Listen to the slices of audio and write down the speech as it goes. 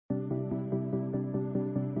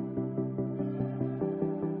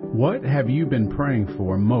What have you been praying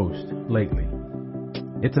for most lately?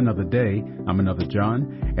 It's another day. I'm Another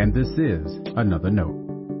John, and this is Another Note.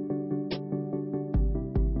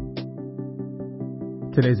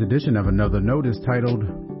 Today's edition of Another Note is titled,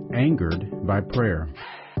 Angered by Prayer.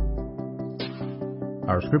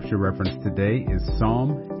 Our scripture reference today is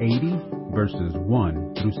Psalm 80, verses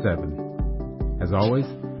 1 through 7. As always,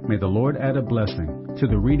 may the Lord add a blessing to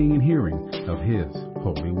the reading and hearing of His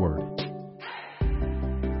holy word.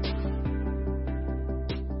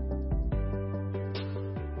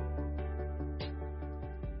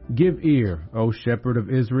 Give ear, O shepherd of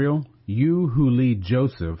Israel, you who lead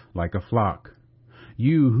Joseph like a flock.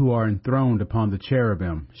 You who are enthroned upon the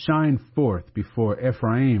cherubim, shine forth before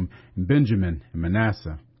Ephraim, Benjamin, and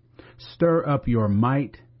Manasseh. Stir up your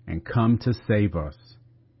might and come to save us.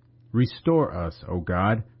 Restore us, O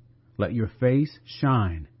God. Let your face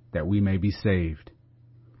shine, that we may be saved.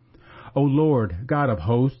 O Lord, God of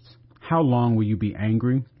hosts, how long will you be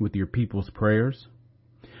angry with your people's prayers?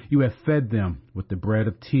 You have fed them with the bread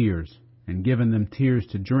of tears and given them tears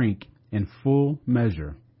to drink in full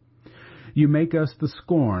measure. You make us the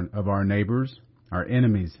scorn of our neighbors. Our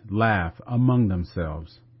enemies laugh among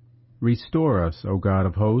themselves. Restore us, O God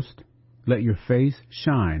of hosts. Let your face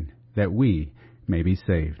shine, that we may be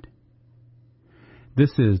saved.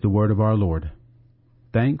 This is the word of our Lord.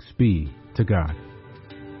 Thanks be to God.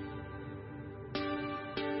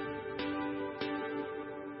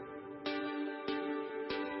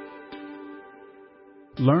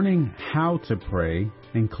 Learning how to pray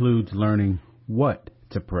includes learning what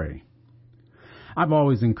to pray. I've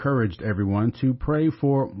always encouraged everyone to pray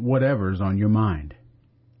for whatever's on your mind.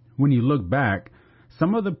 When you look back,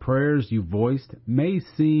 some of the prayers you voiced may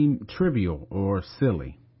seem trivial or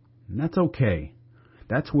silly. And that's okay.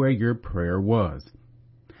 That's where your prayer was.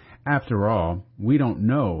 After all, we don't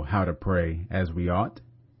know how to pray as we ought.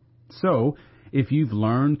 So, if you've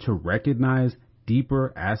learned to recognize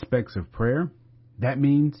deeper aspects of prayer, that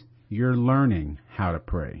means you're learning how to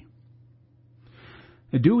pray.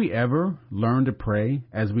 Do we ever learn to pray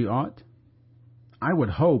as we ought? I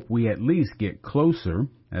would hope we at least get closer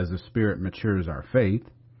as the Spirit matures our faith.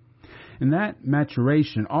 And that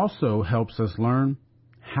maturation also helps us learn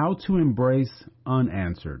how to embrace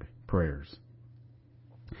unanswered prayers.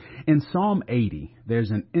 In Psalm 80,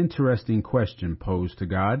 there's an interesting question posed to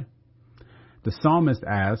God. The psalmist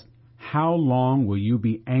asked, how long will you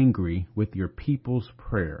be angry with your people's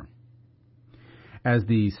prayer? As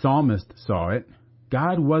the psalmist saw it,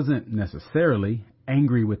 God wasn't necessarily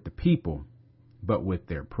angry with the people, but with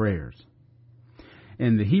their prayers.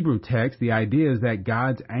 In the Hebrew text, the idea is that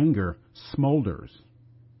God's anger smolders.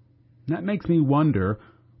 That makes me wonder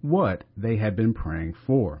what they had been praying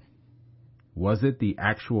for. Was it the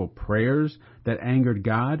actual prayers that angered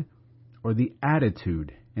God, or the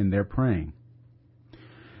attitude in their praying?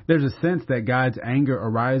 There's a sense that God's anger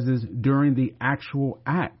arises during the actual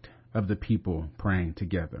act of the people praying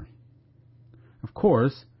together. Of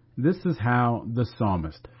course, this is how the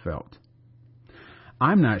psalmist felt.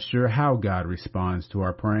 I'm not sure how God responds to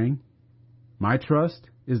our praying. My trust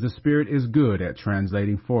is the Spirit is good at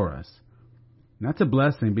translating for us. And that's a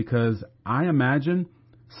blessing because I imagine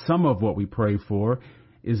some of what we pray for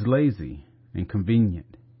is lazy and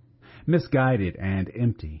convenient, misguided and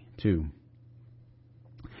empty too.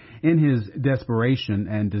 In his desperation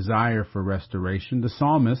and desire for restoration, the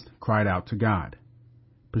psalmist cried out to God.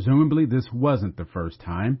 Presumably, this wasn't the first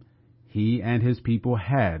time he and his people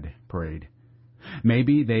had prayed.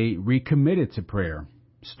 Maybe they recommitted to prayer,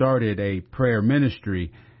 started a prayer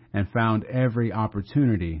ministry, and found every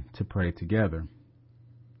opportunity to pray together.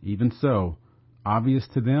 Even so, obvious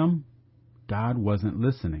to them, God wasn't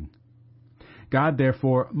listening. God,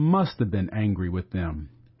 therefore, must have been angry with them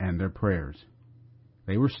and their prayers.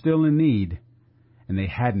 They were still in need, and they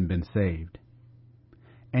hadn't been saved.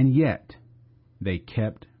 And yet, they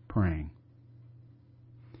kept praying.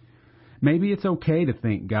 Maybe it's okay to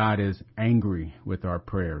think God is angry with our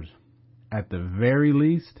prayers. At the very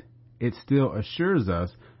least, it still assures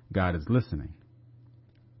us God is listening.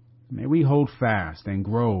 May we hold fast and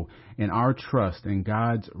grow in our trust in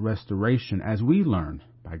God's restoration as we learn,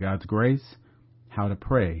 by God's grace, how to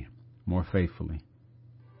pray more faithfully.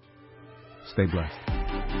 Stay blessed.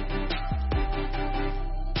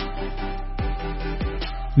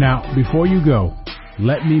 Now, before you go,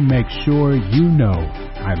 let me make sure you know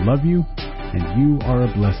I love you and you are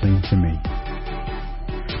a blessing to me.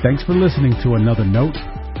 Thanks for listening to Another Note.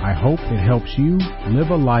 I hope it helps you live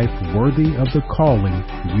a life worthy of the calling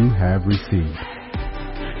you have received.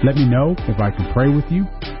 Let me know if I can pray with you.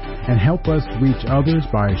 and help us reach others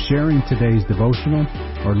by sharing today's devotional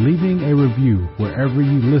or leaving a review wherever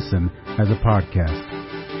you listen as a podcast.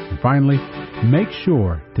 And finally, make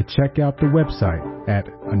sure to check out the website at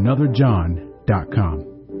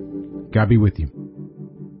anotherjohn.com. God be with you.